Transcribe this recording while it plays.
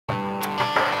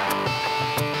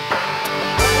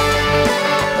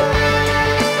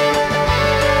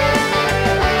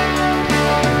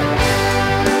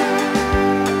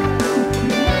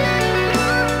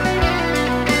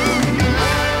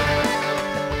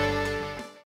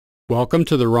Welcome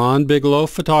to the Ron Bigelow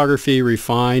Photography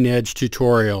Refine Edge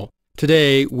tutorial.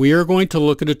 Today we are going to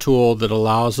look at a tool that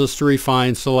allows us to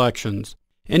refine selections.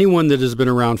 Anyone that has been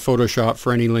around Photoshop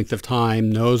for any length of time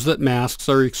knows that masks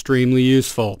are extremely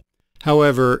useful.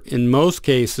 However, in most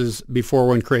cases, before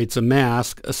one creates a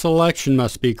mask, a selection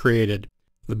must be created.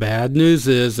 The bad news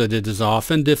is that it is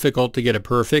often difficult to get a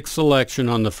perfect selection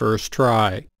on the first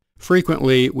try.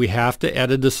 Frequently, we have to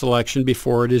edit the selection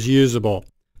before it is usable.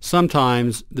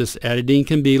 Sometimes, this editing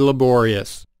can be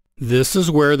laborious. This is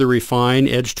where the Refine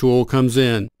Edge tool comes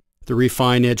in. The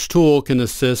Refine Edge tool can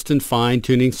assist in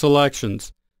fine-tuning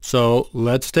selections. So,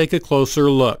 let's take a closer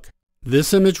look.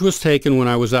 This image was taken when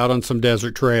I was out on some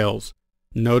desert trails.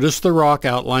 Notice the rock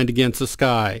outlined against the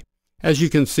sky. As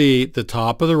you can see, the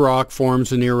top of the rock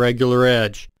forms an irregular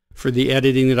edge. For the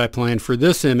editing that I planned for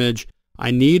this image,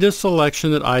 I need a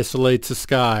selection that isolates the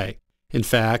sky. In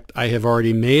fact, I have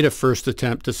already made a first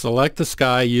attempt to select the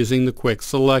sky using the Quick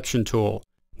Selection tool.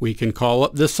 We can call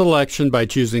up this selection by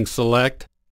choosing Select,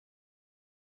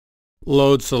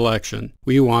 Load Selection.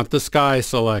 We want the sky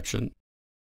selection.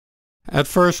 At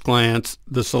first glance,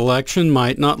 the selection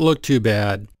might not look too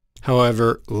bad.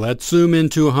 However, let's zoom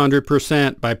into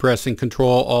 100% by pressing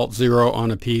Ctrl-Alt-0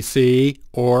 on a PC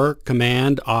or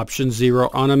Command-Option-0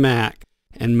 on a Mac,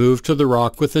 and move to the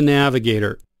rock with the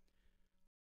navigator.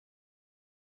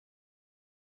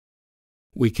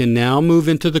 We can now move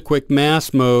into the Quick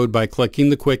Mask mode by clicking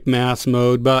the Quick Mask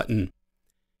Mode button.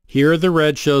 Here the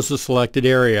red shows the selected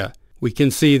area. We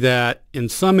can see that, in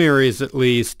some areas at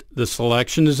least, the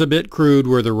selection is a bit crude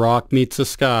where the rock meets the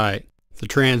sky. The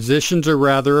transitions are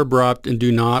rather abrupt and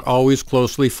do not always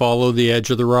closely follow the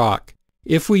edge of the rock.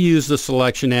 If we use the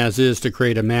selection as is to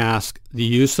create a mask, the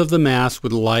use of the mask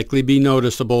would likely be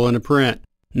noticeable in a print.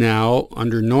 Now,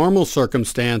 under normal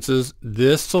circumstances,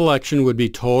 this selection would be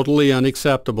totally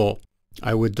unacceptable.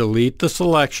 I would delete the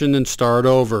selection and start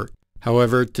over.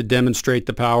 However, to demonstrate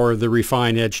the power of the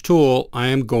Refine Edge tool, I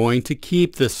am going to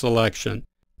keep this selection.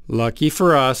 Lucky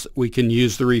for us, we can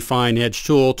use the Refine Edge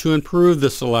tool to improve the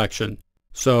selection.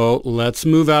 So let's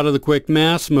move out of the Quick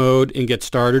Mask mode and get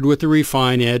started with the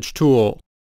Refine Edge tool.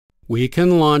 We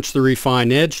can launch the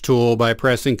Refine Edge tool by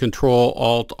pressing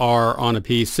Ctrl-Alt-R on a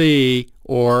PC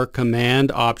or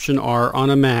Command-Option-R on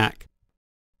a Mac.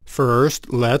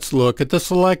 First, let's look at the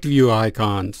Select View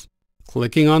icons.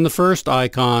 Clicking on the first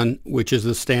icon, which is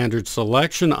the standard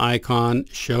selection icon,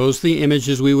 shows the image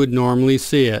as we would normally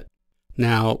see it.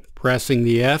 Now, pressing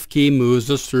the F key moves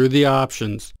us through the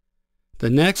options. The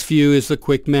next view is the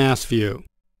Quick Mask view.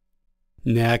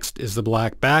 Next is the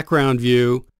black background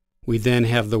view. We then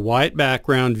have the white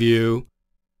background view.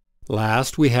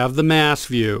 Last, we have the mask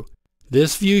view.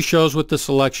 This view shows what the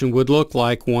selection would look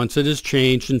like once it is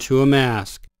changed into a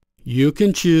mask. You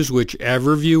can choose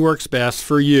whichever view works best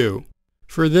for you.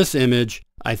 For this image,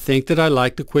 I think that I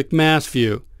like the Quick Mask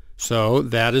view, so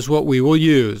that is what we will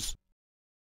use.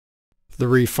 The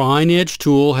Refine Edge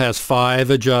tool has 5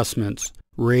 adjustments: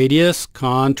 Radius,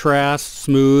 Contrast,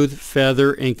 Smooth,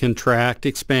 Feather, and Contract,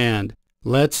 Expand.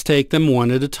 Let's take them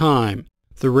one at a time.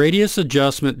 The radius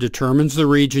adjustment determines the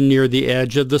region near the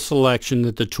edge of the selection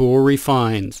that the tool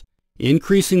refines.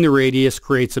 Increasing the radius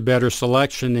creates a better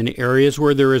selection in areas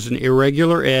where there is an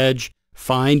irregular edge,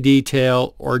 fine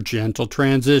detail, or gentle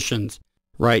transitions.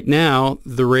 Right now,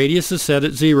 the radius is set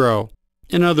at 0.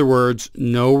 In other words,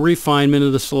 no refinement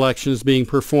of the selection is being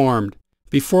performed.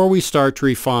 Before we start to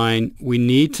refine, we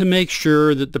need to make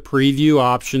sure that the preview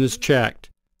option is checked.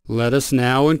 Let us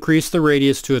now increase the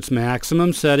radius to its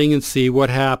maximum setting and see what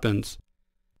happens.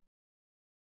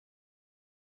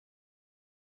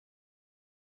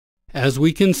 As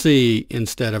we can see,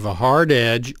 instead of a hard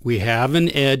edge, we have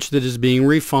an edge that is being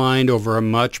refined over a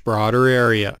much broader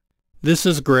area. This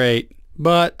is great,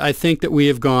 but I think that we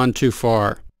have gone too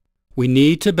far. We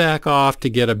need to back off to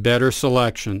get a better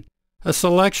selection. A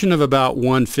selection of about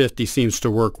 150 seems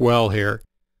to work well here,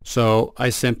 so I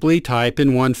simply type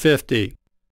in 150.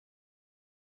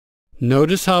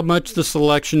 Notice how much the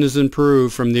selection is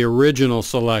improved from the original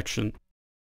selection.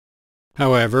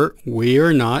 However, we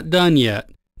are not done yet.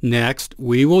 Next,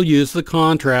 we will use the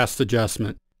contrast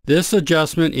adjustment. This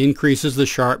adjustment increases the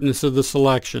sharpness of the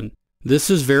selection.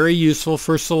 This is very useful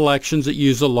for selections that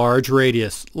use a large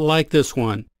radius, like this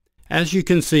one. As you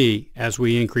can see, as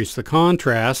we increase the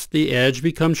contrast, the edge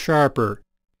becomes sharper.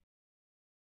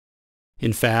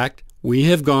 In fact, we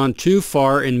have gone too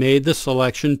far and made the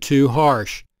selection too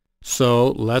harsh.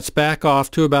 So let's back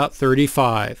off to about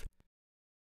 35.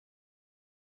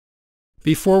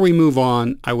 Before we move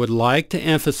on, I would like to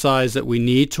emphasize that we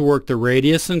need to work the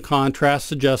radius and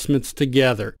contrast adjustments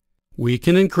together. We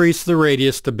can increase the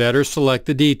radius to better select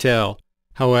the detail.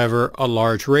 However, a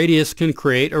large radius can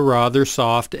create a rather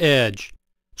soft edge.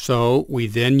 So we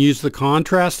then use the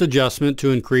contrast adjustment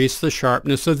to increase the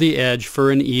sharpness of the edge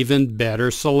for an even better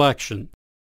selection.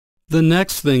 The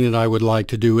next thing that I would like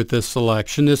to do with this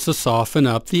selection is to soften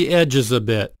up the edges a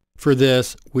bit. For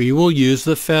this, we will use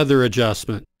the feather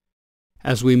adjustment.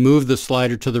 As we move the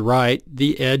slider to the right,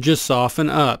 the edges soften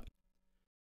up.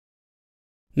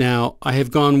 Now, I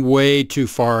have gone way too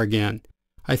far again.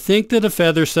 I think that a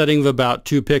feather setting of about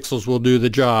 2 pixels will do the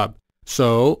job.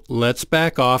 So let's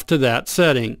back off to that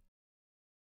setting.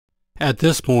 At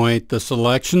this point, the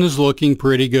selection is looking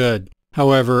pretty good.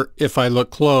 However, if I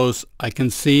look close, I can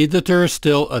see that there is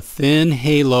still a thin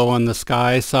halo on the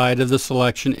sky side of the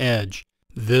selection edge.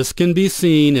 This can be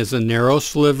seen as a narrow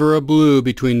sliver of blue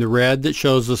between the red that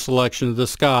shows the selection of the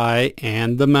sky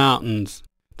and the mountains.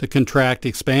 The contract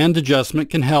expand adjustment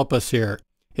can help us here.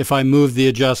 If I move the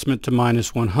adjustment to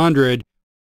 -100,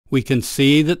 we can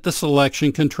see that the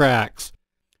selection contracts.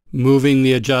 Moving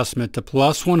the adjustment to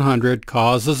 +100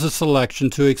 causes the selection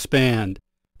to expand.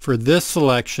 For this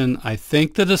selection, I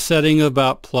think that a setting of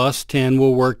about +10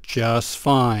 will work just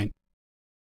fine.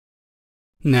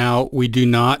 Now, we do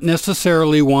not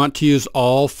necessarily want to use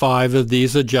all 5 of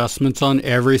these adjustments on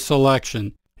every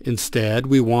selection. Instead,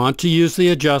 we want to use the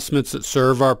adjustments that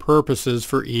serve our purposes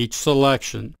for each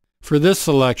selection. For this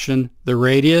selection, the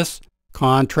radius,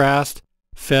 contrast,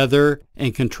 feather,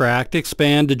 and contract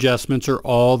expand adjustments are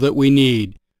all that we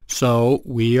need. So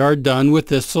we are done with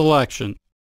this selection.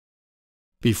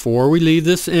 Before we leave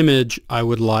this image, I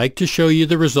would like to show you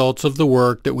the results of the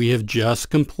work that we have just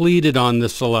completed on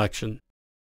this selection.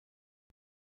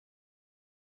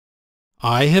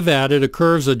 I have added a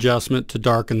curves adjustment to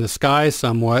darken the sky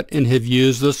somewhat and have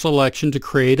used the selection to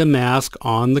create a mask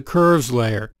on the curves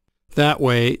layer. That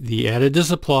way, the edit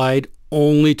is applied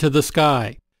only to the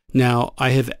sky. Now, I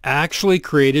have actually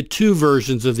created 2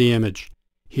 versions of the image.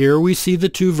 Here we see the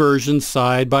 2 versions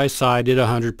side by side at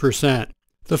 100%.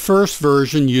 The first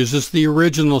version uses the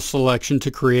original selection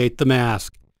to create the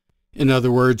mask. In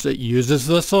other words, it uses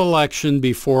the selection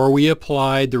before we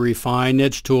applied the Refine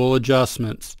Edge tool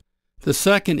adjustments. The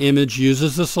second image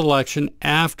uses the selection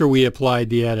after we applied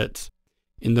the edits.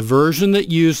 In the version that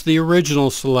used the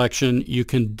original selection, you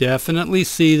can definitely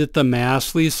see that the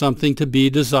mask leaves something to be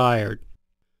desired.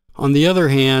 On the other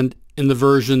hand, in the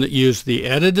version that used the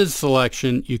edited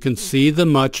selection, you can see the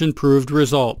much improved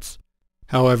results.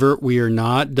 However, we are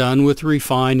not done with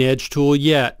Refine Edge tool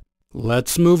yet.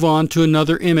 Let's move on to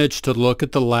another image to look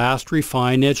at the last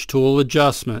Refine Edge tool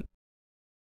adjustment.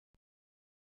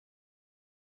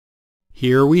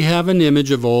 Here we have an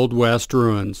image of Old West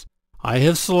ruins. I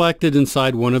have selected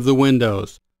inside one of the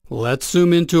windows. Let's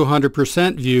zoom into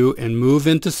 100% view and move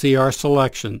in to see our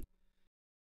selection.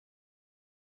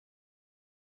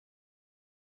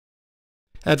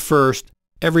 At first,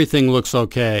 everything looks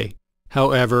okay.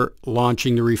 However,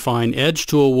 launching the Refine Edge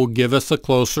tool will give us a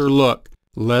closer look.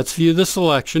 Let's view the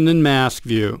selection in mask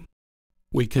view.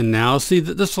 We can now see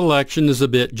that the selection is a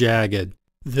bit jagged.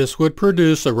 This would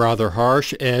produce a rather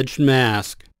harsh edged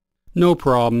mask. No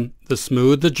problem, the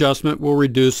smooth adjustment will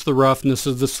reduce the roughness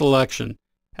of the selection.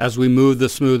 As we move the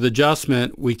smooth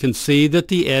adjustment, we can see that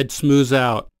the edge smooths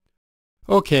out.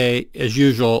 Okay, as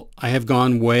usual, I have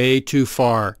gone way too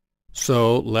far.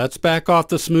 So let's back off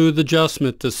the smooth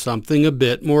adjustment to something a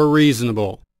bit more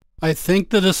reasonable. I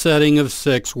think that a setting of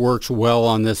 6 works well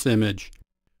on this image.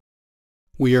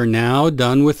 We are now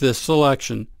done with this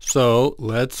selection, so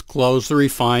let's close the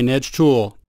Refine Edge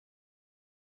tool.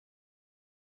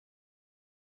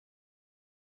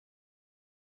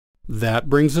 That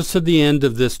brings us to the end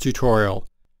of this tutorial.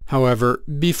 However,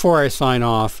 before I sign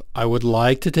off, I would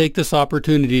like to take this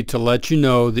opportunity to let you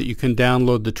know that you can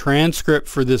download the transcript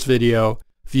for this video,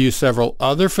 view several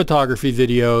other photography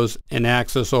videos, and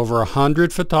access over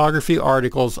 100 photography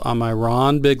articles on my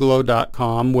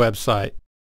ronbigelow.com website.